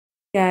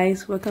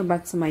Guys, welcome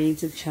back to my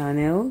YouTube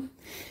channel.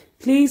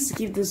 Please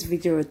give this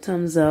video a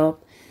thumbs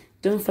up.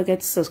 Don't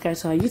forget to subscribe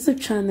to our YouTube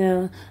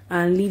channel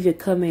and leave your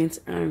comments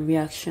and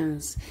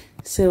reactions.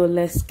 So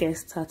let's get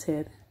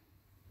started.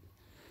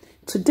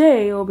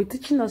 Today I'll be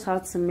teaching us how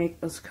to make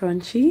a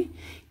scrunchie.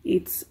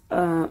 It's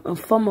a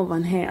form of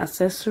an hair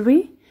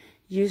accessory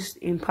used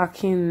in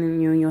packing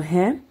your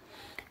hair,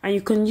 and you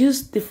can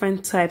use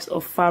different types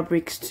of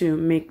fabrics to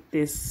make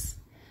this.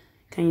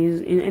 Can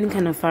use in any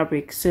kind of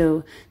fabric.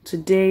 So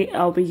today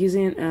I'll be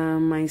using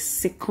my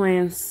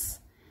sequence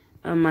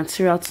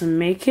material to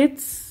make it.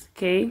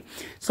 Okay,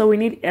 so we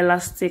need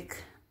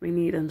elastic, we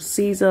need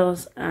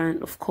scissors,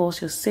 and of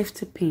course your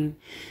safety pin.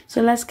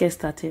 So let's get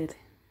started.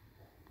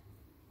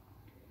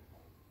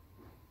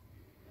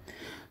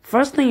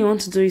 First thing you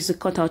want to do is to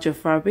cut out your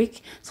fabric.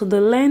 So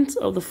the length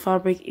of the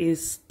fabric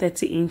is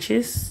 30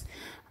 inches.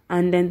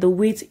 And then the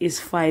width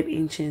is 5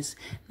 inches.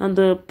 Now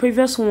the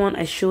previous one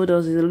I showed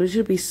us is a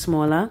little bit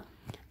smaller.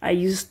 I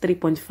used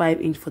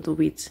 3.5 inch for the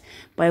width,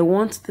 but I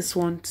want this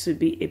one to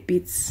be a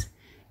bit,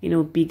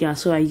 bigger.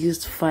 So I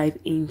used 5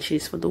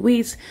 inches for the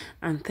width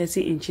and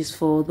 30 inches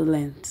for the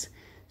length.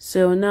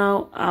 So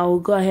now I'll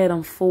go ahead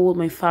and fold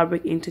my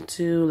fabric into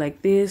two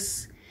like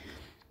this.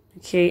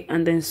 Okay,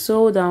 and then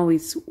sew down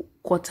with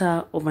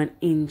 1/4 of an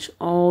inch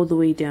all the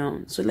way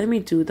down. So let me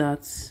do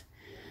that.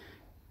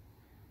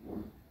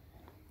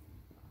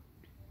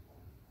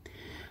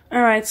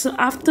 Alright, so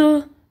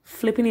after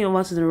flipping it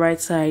over to the right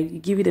side, you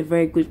give it a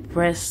very good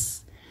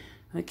press.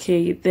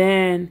 Okay,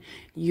 then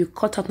you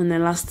cut out an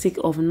elastic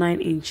of 9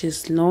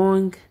 inches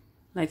long,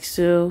 like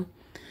so.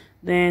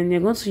 Then you're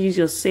going to use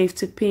your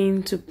safety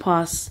pin to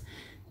pass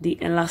the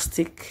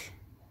elastic.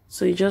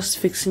 So you're just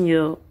fixing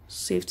your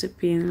safety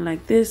pin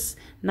like this,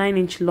 9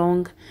 inch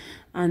long,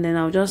 and then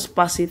I'll just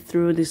pass it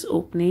through this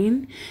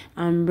opening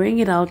and bring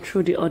it out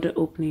through the other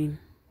opening.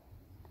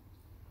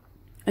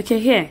 Okay,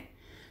 here.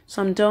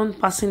 So I'm done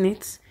passing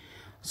it.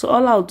 So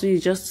all I'll do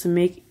is just to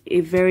make a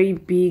very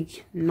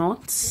big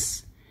knot.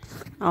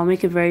 I'll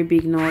make a very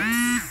big knot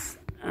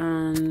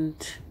and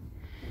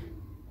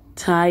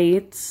tie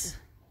it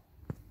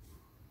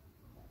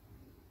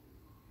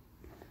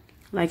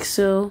like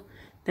so.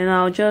 Then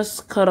I'll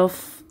just cut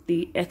off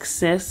the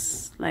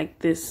excess like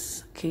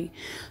this. Okay,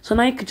 so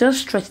now you could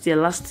just stretch the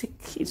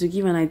elastic. It will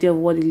give an idea of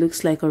what it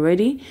looks like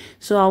already.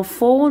 So I'll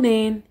fold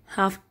in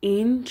 1/2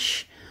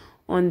 inch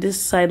on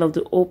this side of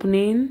the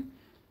opening,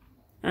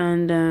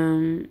 and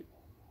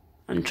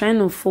I'm trying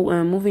to fold,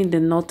 moving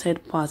the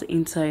knotted part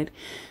inside.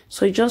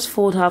 So you just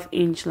fold 1/2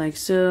 inch like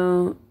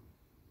so,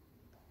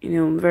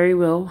 very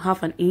well,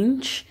 1/2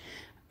 inch,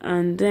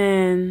 and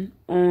then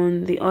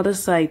on the other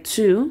side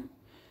too,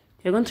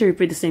 you're going to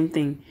repeat the same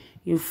thing.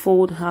 You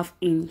fold 1/2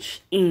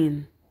 inch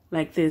in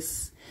like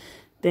this,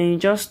 then you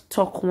just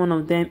tuck one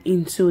of them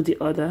into the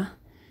other,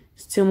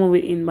 still move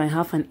it in by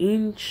 1/2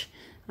 inch,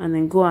 and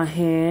then go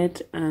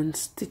ahead and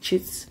stitch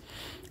it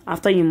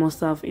after you must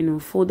have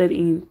folded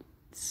in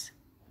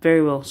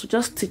very well. So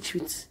just stitch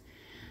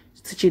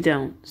it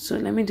down. So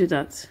let me do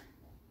that.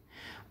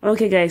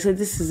 Okay guys, so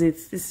this is it.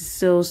 This is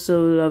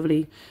so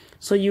lovely.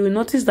 So you will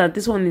notice that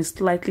this one is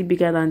slightly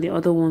bigger than the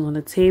other ones on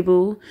the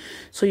table.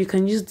 So you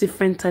can use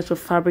different types of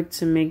fabric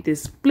to make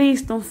this.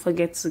 Please don't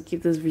forget to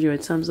give this video a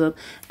thumbs up,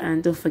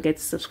 and don't forget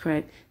to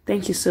subscribe.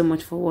 Thank you so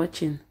much for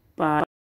watching. Bye.